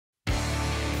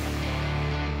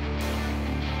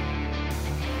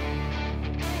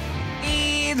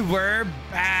And we're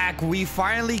back. We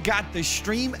finally got the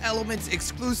Stream Elements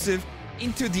exclusive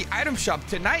into the item shop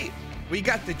tonight. We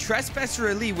got the Trespasser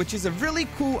Elite, which is a really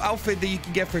cool outfit that you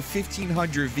can get for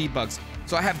 1,500 V-Bucks.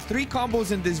 So I have 3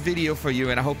 combos in this video for you,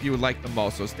 and I hope you would like them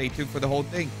all. So stay tuned for the whole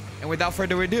thing. And without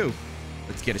further ado,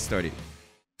 let's get it started.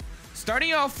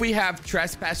 Starting off, we have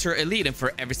Trespasser Elite, and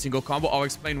for every single combo, I'll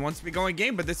explain once we go in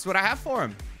game, but this is what I have for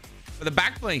him. For the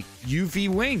back bling, UV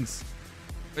Wings.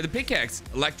 For the pickaxe,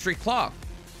 Electric Claw.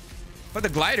 For the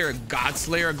glider,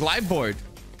 Godslayer Glide Board.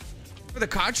 For the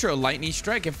contra, Lightning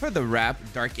Strike. And for the wrap,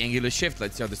 Dark Angular Shift.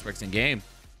 Let's see how this works in game.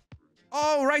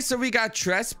 Alright, so we got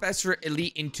Trespasser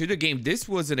Elite into the game. This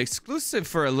was an exclusive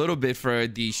for a little bit for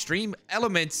the Stream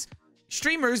Elements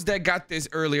streamers that got this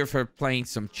earlier for playing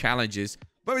some challenges.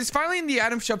 But it's finally in the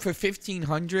item shop for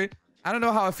 1,500. I don't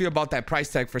know how I feel about that price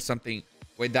tag for something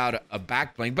without a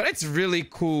back bling, but it's really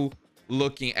cool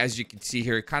looking. As you can see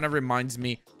here, it kind of reminds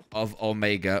me of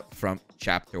Omega from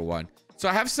chapter 1. So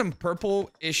I have some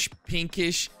purple-ish,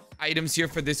 pinkish items here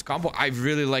for this combo. I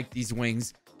really like these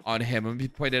wings on him. Let me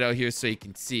point it out here so you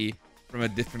can see from a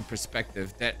different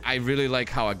perspective that I really like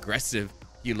how aggressive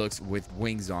he looks with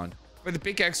wings on. For the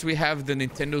pickaxe, we have the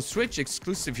Nintendo Switch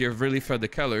exclusive here, really for the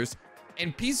colors.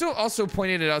 And Pizzo also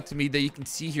pointed it out to me that you can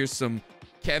see here some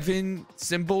Kevin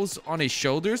symbols on his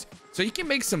shoulders, so you can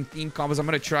make some theme combos. I'm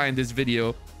going to try in this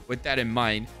video with that in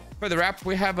mind. For the wrap,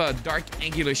 we have a Dark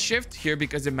Angular Shift here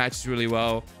because it matches really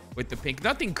well with the pink.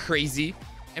 Nothing crazy.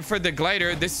 And for the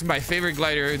glider, this is my favorite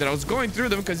glider that I was going through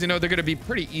them because, you know, they're going to be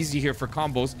pretty easy here for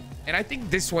combos. And I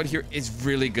think this one here is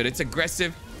really good. It's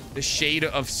aggressive. The shade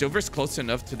of silver is close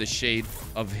enough to the shade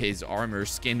of his armor,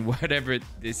 skin, whatever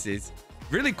this is.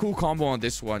 Really cool combo on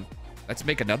this one. Let's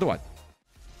make another one.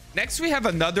 Next, we have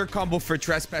another combo for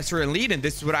Trespasser Elite, and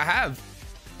this is what I have.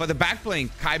 For the back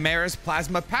bling, Chimera's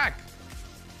Plasma Pack.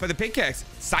 For the pickaxe,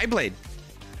 Psyblade.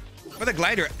 For the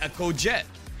glider, Echo Jet.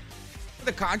 For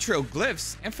the Contrail,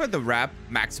 Glyphs. And for the wrap,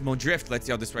 Maximum Drift. Let's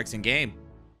see how this works in game.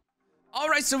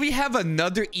 Alright, so we have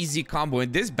another easy combo.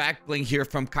 And this back bling here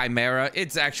from Chimera,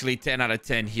 it's actually 10 out of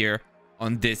 10 here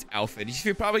on this outfit. You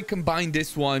should probably combine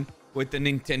this one with the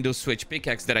Nintendo Switch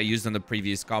pickaxe that I used on the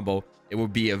previous combo. It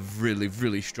would be a really,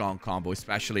 really strong combo,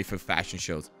 especially for fashion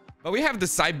shows. But we have the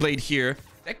side blade here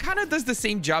that kind of does the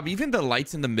same job. Even the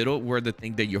lights in the middle where the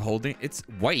thing that you're holding, it's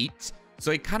white.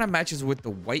 So it kind of matches with the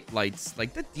white lights,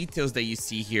 like the details that you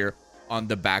see here on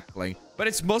the back bling. But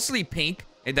it's mostly pink,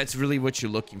 and that's really what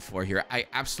you're looking for here. I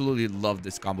absolutely love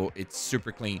this combo. It's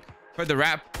super clean. For the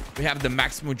wrap, we have the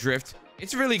Maximum Drift.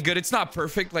 It's really good. It's not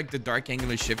perfect like the Dark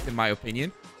Angular Shift, in my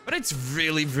opinion, but it's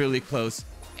really, really close.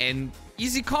 And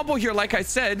easy combo here, like I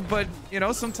said, but you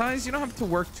know, sometimes you don't have to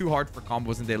work too hard for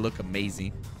combos and they look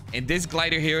amazing. And this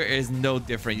glider here is no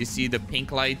different. You see the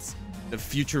pink lights, the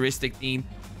futuristic theme,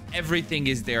 everything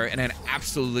is there, and I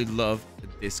absolutely love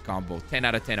this combo. 10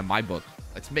 out of 10 in my book.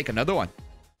 Let's make another one.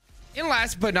 And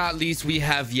last but not least, we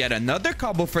have yet another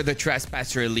combo for the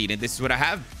Trespasser Elite, and this is what I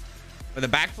have. For the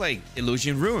back bling,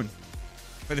 Illusion Rune.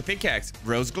 For the pickaxe,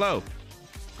 Rose Glow.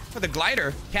 For the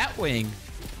glider, Catwing.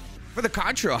 For the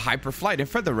contra, Hyper Flight. And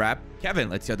for the wrap, Kevin.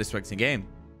 Let's see how this works in game.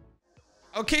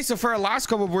 Okay, so for our last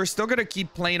combo, we're still going to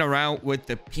keep playing around with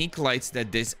the pink lights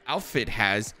that this outfit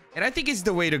has. And I think it's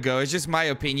the way to go. It's just my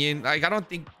opinion. Like, I don't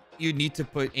think you need to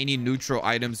put any neutral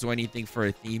items or anything for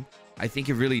a theme. I think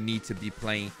you really need to be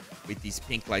playing with these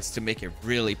pink lights to make it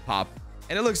really pop.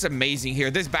 And it looks amazing here.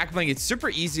 This back bling, it's super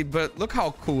easy, but look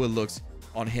how cool it looks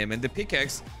on him. And the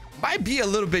pickaxe might be a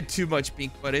little bit too much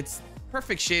pink, but it's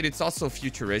perfect shade. It's also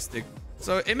futuristic,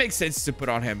 so it makes sense to put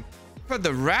on him. For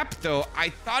the wrap though, I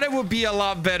thought it would be a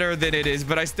lot better than it is,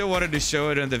 but I still wanted to show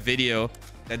it in the video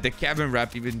that the Kevin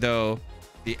wrap, even though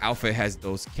the outfit has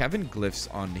those Kevin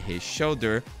glyphs on his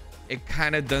shoulder, it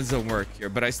kind of doesn't work here.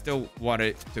 But I still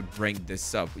wanted to bring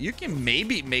this up. You can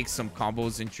maybe make some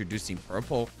combos introducing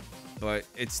purple, but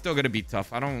it's still gonna be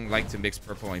tough. I don't like to mix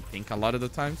purple and pink a lot of the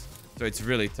times, so it's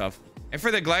really tough. And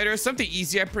for the glider, something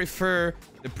easy. I prefer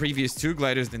the previous 2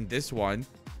 gliders than this one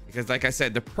because, like I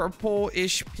said, the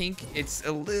purple-ish pink, it's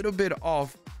a little bit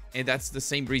off. And that's the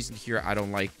same reason here I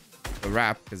don't like the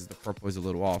wrap, because the purple is a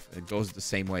little off. It goes the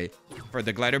same way for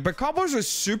the glider. But combos are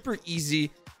super easy.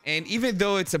 And even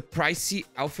though it's a pricey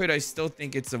outfit, I still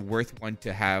think it's a worth one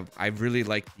to have. I really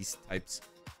like these types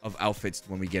of outfits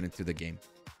when we get into the game.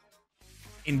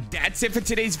 And that's it for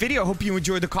today's video. Hope you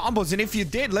enjoyed the combos. And if you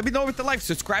did, let me know with the like.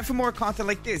 Subscribe for more content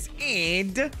like this.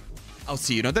 And I'll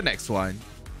see you on the next one.